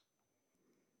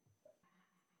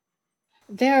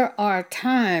There are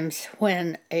times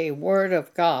when a word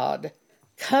of God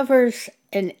covers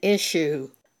an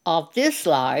issue of this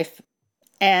life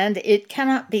and it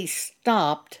cannot be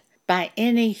stopped by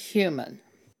any human.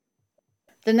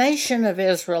 The nation of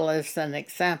Israel is an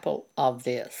example of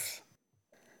this.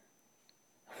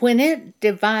 When it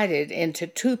divided into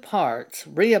two parts,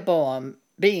 Rehoboam,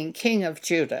 being king of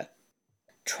Judah,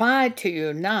 tried to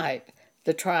unite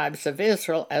the tribes of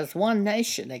Israel as one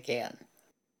nation again.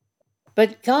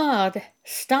 But God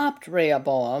stopped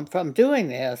Rehoboam from doing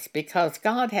this because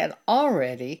God had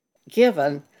already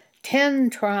given 10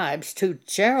 tribes to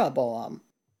Jeroboam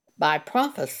by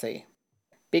prophecy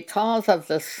because of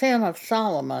the sin of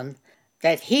Solomon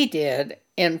that he did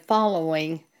in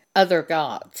following other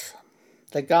gods,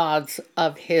 the gods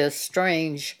of his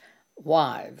strange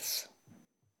wives.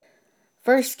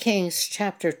 1 Kings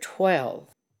chapter 12.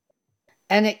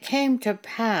 And it came to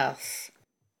pass,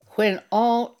 when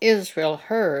all Israel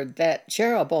heard that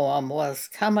Jeroboam was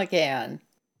come again,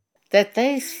 that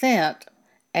they sent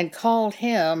and called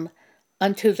him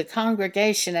unto the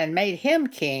congregation and made him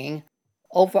king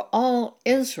over all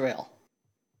Israel.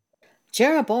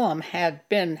 Jeroboam had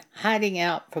been hiding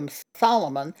out from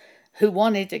Solomon, who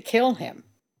wanted to kill him,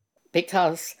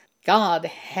 because God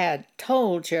had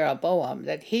told Jeroboam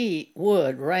that he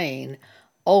would reign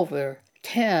over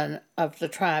 10 of the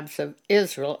tribes of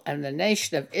Israel, and the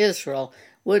nation of Israel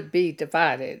would be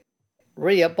divided.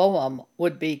 Rehoboam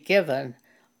would be given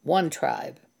one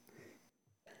tribe.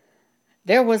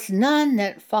 There was none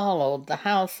that followed the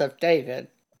house of David,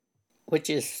 which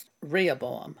is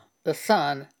Rehoboam, the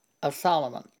son of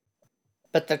Solomon,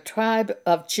 but the tribe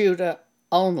of Judah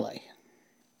only.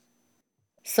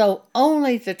 So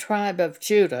only the tribe of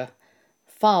Judah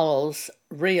follows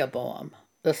Rehoboam,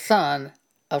 the son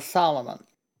of Solomon.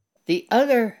 The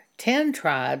other 10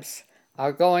 tribes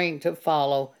are going to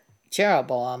follow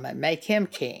Jeroboam and make him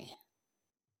king.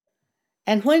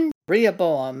 And when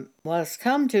Rehoboam was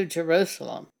come to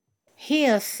Jerusalem, he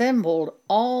assembled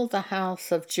all the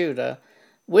house of Judah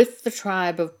with the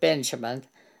tribe of Benjamin,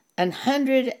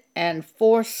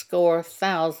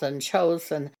 180,000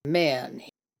 chosen men.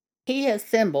 He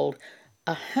assembled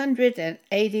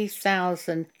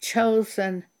 180,000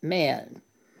 chosen men,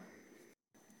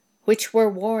 which were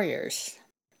warriors,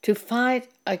 to fight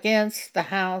against the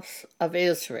house of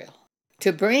Israel,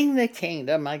 to bring the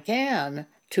kingdom again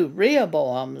to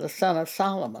Rehoboam the son of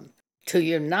Solomon, to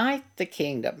unite the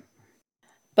kingdom.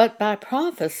 But by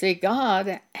prophecy,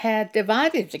 God had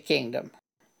divided the kingdom,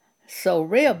 so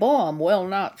Rehoboam will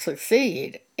not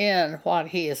succeed in what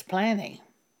he is planning.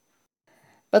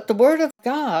 But the word of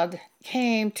God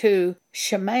came to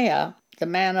Shemaiah, the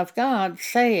man of God,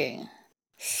 saying,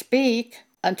 Speak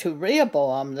unto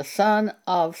Rehoboam the son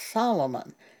of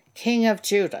Solomon, king of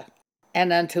Judah,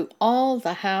 and unto all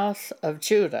the house of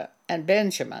Judah and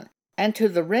Benjamin, and to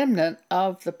the remnant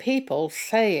of the people,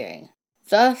 saying,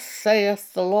 Thus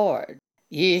saith the Lord,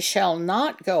 Ye shall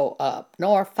not go up,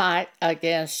 nor fight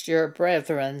against your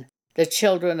brethren, the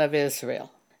children of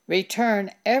Israel.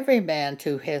 Return every man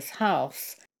to his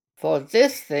house, for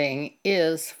this thing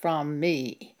is from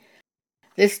me.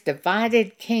 This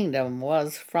divided kingdom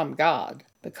was from God,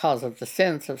 because of the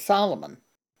sins of Solomon.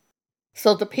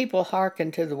 So the people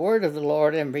hearkened to the word of the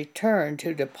Lord and returned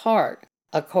to depart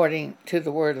according to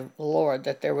the word of the Lord,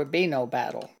 that there would be no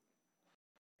battle.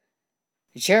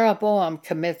 Jeroboam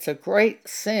commits a great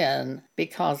sin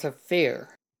because of fear.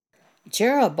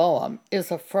 Jeroboam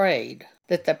is afraid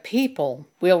that the people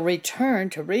will return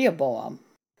to Rehoboam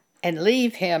and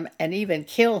leave him and even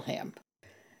kill him,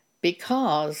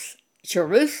 because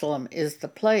Jerusalem is the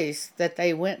place that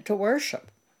they went to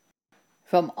worship.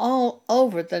 From all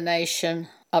over the nation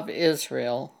of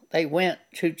Israel, they went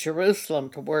to Jerusalem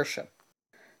to worship.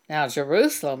 Now,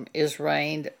 Jerusalem is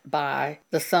reigned by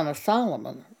the son of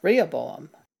Solomon, Rehoboam.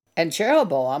 And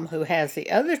Jeroboam, who has the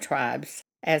other tribes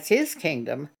as his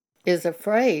kingdom, is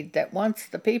afraid that once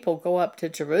the people go up to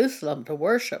Jerusalem to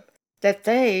worship, that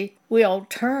they will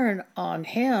turn on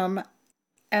him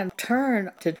and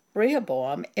turn to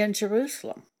Rehoboam in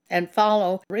Jerusalem and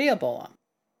follow Rehoboam.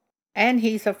 And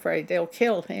he's afraid they'll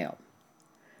kill him.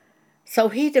 So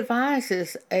he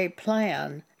devises a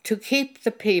plan to keep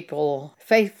the people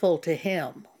faithful to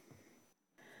him.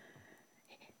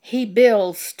 He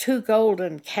builds 2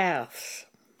 golden calves.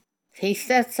 He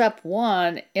sets up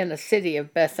one in the city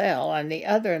of Bethel and the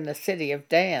other in the city of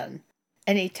Dan.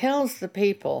 And he tells the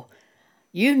people,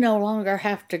 you no longer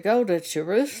have to go to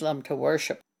Jerusalem to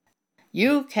worship.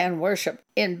 You can worship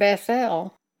in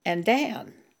Bethel and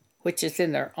Dan, which is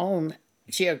in their own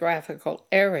geographical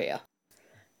area.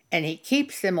 And he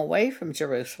keeps them away from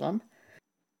Jerusalem.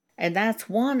 And that's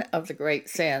one of the great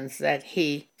sins that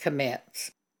he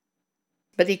commits.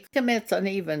 But he commits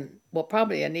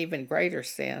probably an even greater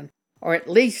sin, or at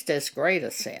least as great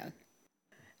a sin.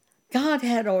 God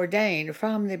had ordained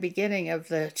from the beginning of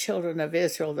the children of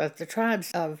Israel that the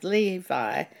tribes of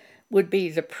Levi would be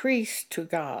the priests to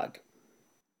God.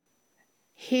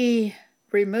 He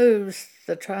removes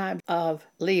the tribe of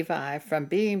Levi from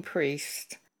being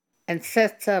priests and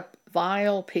sets up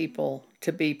vile people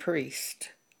to be priests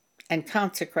and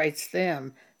consecrates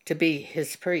them to be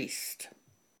his priest.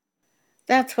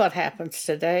 That's what happens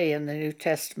today in the New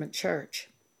Testament church.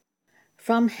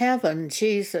 From heaven,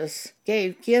 Jesus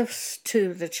gave gifts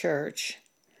to the church.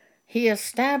 He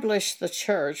established the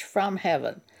church from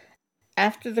heaven.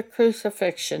 After the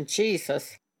crucifixion,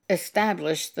 Jesus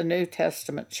established the New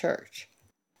Testament church.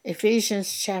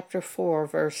 Ephesians chapter 4,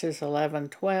 verses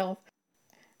 11-12.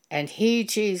 And he,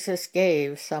 Jesus,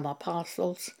 gave some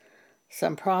apostles,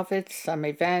 some prophets, some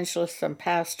evangelists, some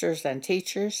pastors and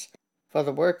teachers for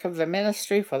the work of the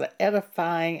ministry, for the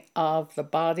edifying of the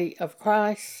body of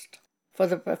Christ, for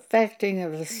the perfecting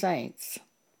of the saints.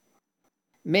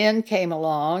 Men came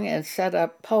along and set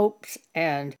up popes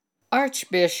and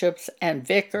archbishops and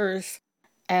vicars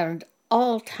and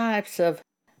all types of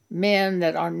men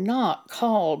that are not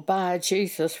called by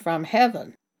Jesus from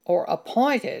heaven or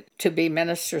appointed to be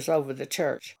ministers over the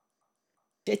church.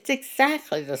 It's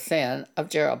exactly the sin of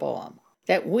Jeroboam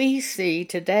that we see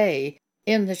today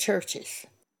in the churches.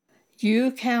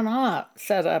 You cannot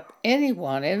set up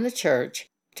anyone in the church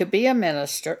to be a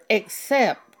minister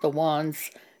except the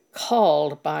ones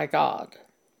called by God.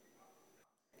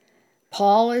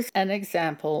 Paul is an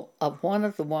example of one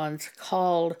of the ones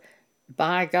called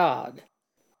by God.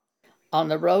 On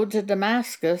the road to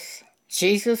Damascus,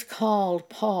 Jesus called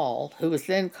Paul, who was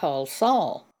then called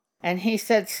Saul, and he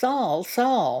said, Saul,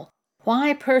 Saul,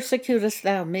 why persecutest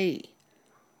thou me?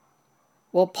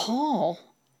 Well, Paul,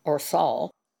 or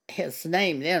Saul, his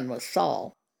name then was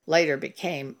Saul, later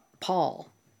became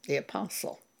Paul, the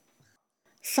apostle.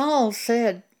 Saul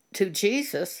said to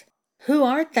Jesus, Who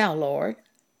art thou, Lord?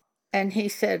 And he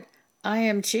said, I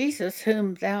am Jesus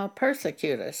whom thou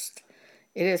persecutest.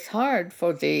 It is hard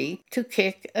for thee to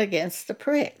kick against the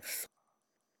pricks.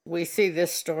 We see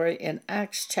this story in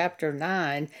Acts chapter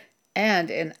 9 and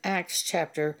in Acts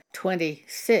chapter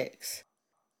 26.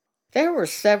 There were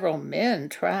several men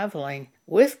traveling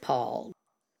with Paul.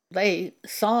 They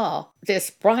saw this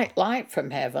bright light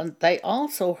from heaven. They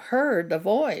also heard the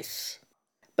voice,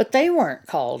 but they weren't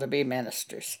called to be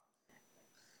ministers.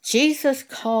 Jesus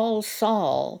called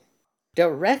Saul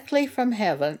directly from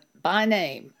heaven by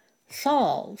name,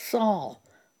 Saul, Saul.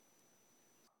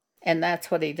 And that's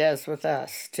what he does with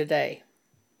us today.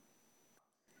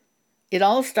 It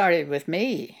all started with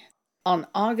me. On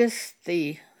August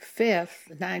the 5th,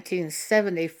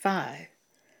 1975,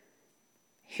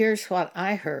 here's what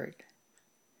I heard.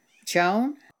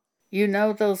 Joan, you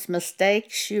know those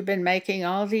mistakes you've been making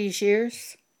all these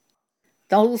years?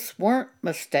 Those weren't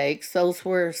mistakes, those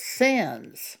were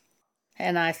sins.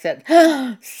 And I said,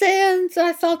 sins!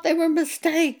 I thought they were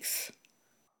mistakes.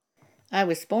 I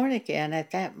was born again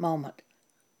at that moment.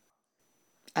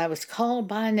 I was called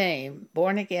by name,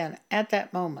 born again at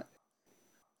that moment.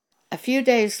 A few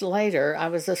days later, I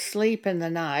was asleep in the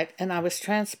night and I was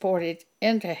transported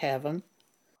into heaven.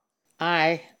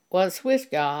 I was with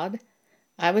God.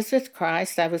 I was with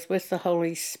Christ. I was with the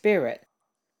Holy Spirit.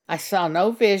 I saw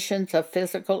no visions of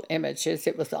physical images.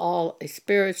 It was all a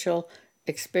spiritual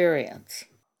experience.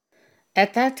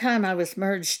 At that time, I was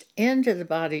merged into the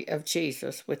body of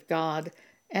Jesus with God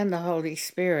and the Holy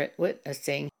Spirit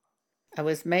witnessing. I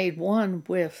was made one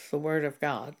with the Word of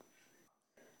God.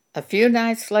 A few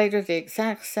nights later, the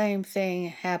exact same thing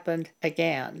happened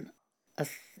again. The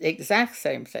exact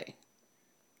same thing.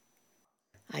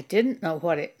 I didn't know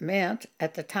what it meant.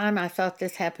 At the time, I thought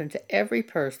this happened to every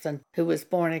person who was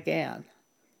born again.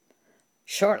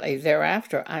 Shortly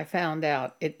thereafter, I found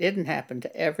out it didn't happen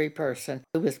to every person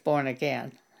who was born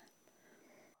again.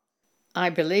 I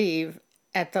believe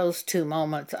at those two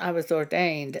moments I was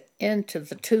ordained into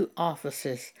the two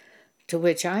offices to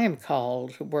which I am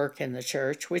called to work in the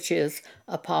church, which is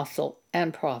apostle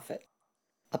and prophet.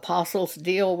 Apostles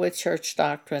deal with church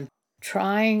doctrine,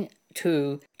 trying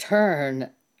to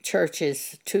turn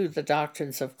churches to the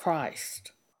doctrines of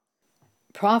Christ.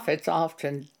 Prophets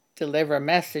often deliver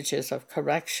messages of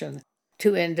correction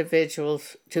to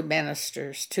individuals, to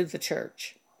ministers, to the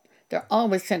church. They're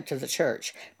always sent to the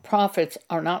church. Prophets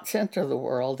are not sent to the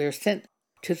world, they're sent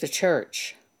to the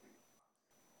church.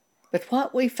 But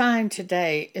what we find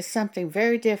today is something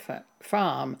very different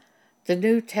from the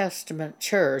New Testament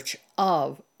church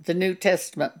of the New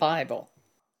Testament Bible.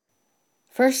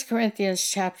 1 Corinthians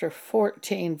chapter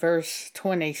 14, verse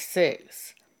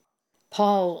 26.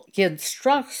 Paul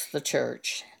instructs the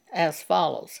church as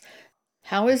follows.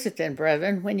 How is it then,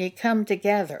 brethren, when ye come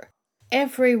together?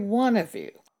 Every one of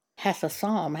you hath a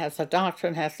psalm, hath a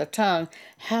doctrine, hath a tongue,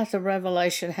 hath a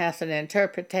revelation, hath an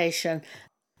interpretation.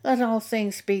 Let all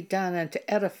things be done unto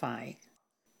edifying.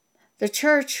 The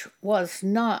church was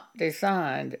not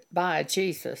designed by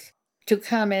Jesus to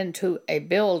come into a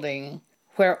building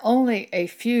where only a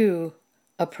few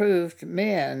approved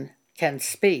men can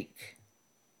speak.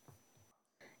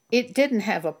 It didn't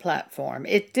have a platform.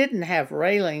 It didn't have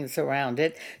railings around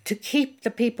it to keep the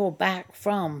people back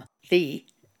from the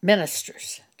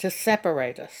ministers, to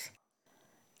separate us.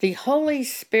 The Holy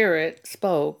Spirit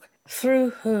spoke through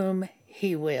whom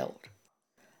He willed.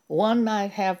 One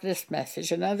might have this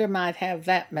message, another might have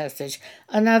that message,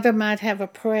 another might have a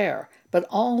prayer, but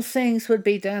all things would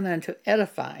be done unto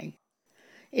edifying.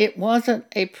 It wasn't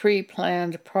a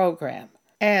pre-planned program,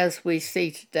 as we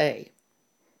see today.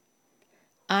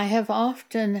 I have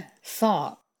often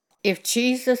thought, if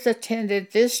Jesus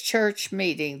attended this church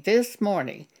meeting this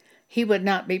morning, He would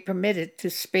not be permitted to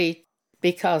speak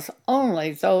because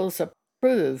only those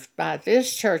approved by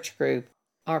this church group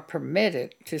are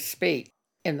permitted to speak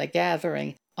in the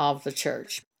gathering of the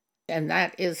church. And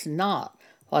that is not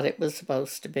what it was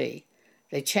supposed to be.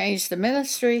 They changed the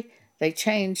ministry, they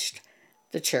changed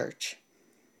the church.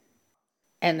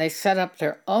 And they set up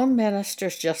their own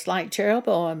ministers just like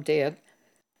Jeroboam did.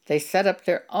 They set up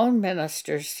their own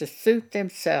ministers to suit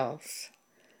themselves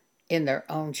in their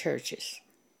own churches.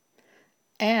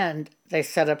 And they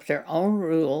set up their own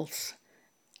rules,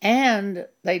 and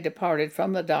they departed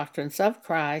from the doctrines of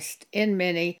Christ in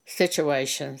many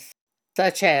situations,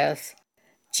 such as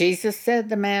Jesus said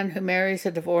the man who marries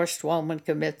a divorced woman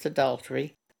commits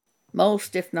adultery.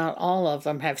 Most, if not all of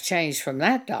them, have changed from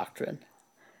that doctrine,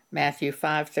 Matthew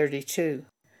 5:32,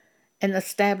 and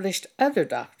established other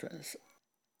doctrines.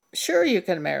 Sure, you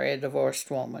can marry a divorced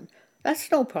woman.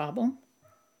 That's no problem.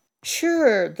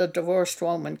 Sure, the divorced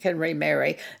woman can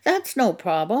remarry. That's no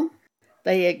problem.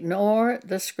 They ignore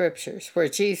the scriptures where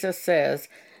Jesus says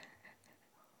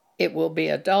it will be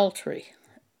adultery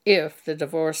if the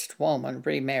divorced woman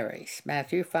remarries.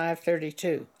 Matthew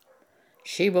 5:32.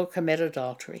 She will commit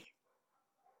adultery.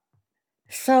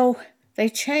 So they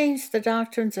changed the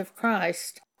doctrines of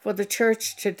Christ for the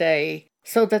church today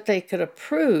so that they could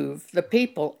approve the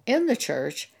people in the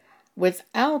church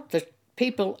without the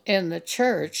people in the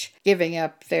church giving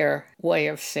up their way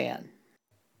of sin.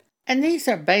 And these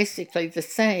are basically the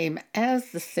same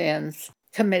as the sins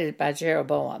committed by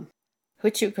Jeroboam,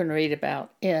 which you can read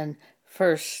about in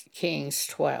 1 Kings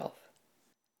 12.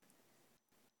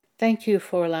 Thank you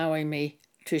for allowing me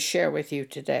to share with you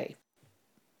today.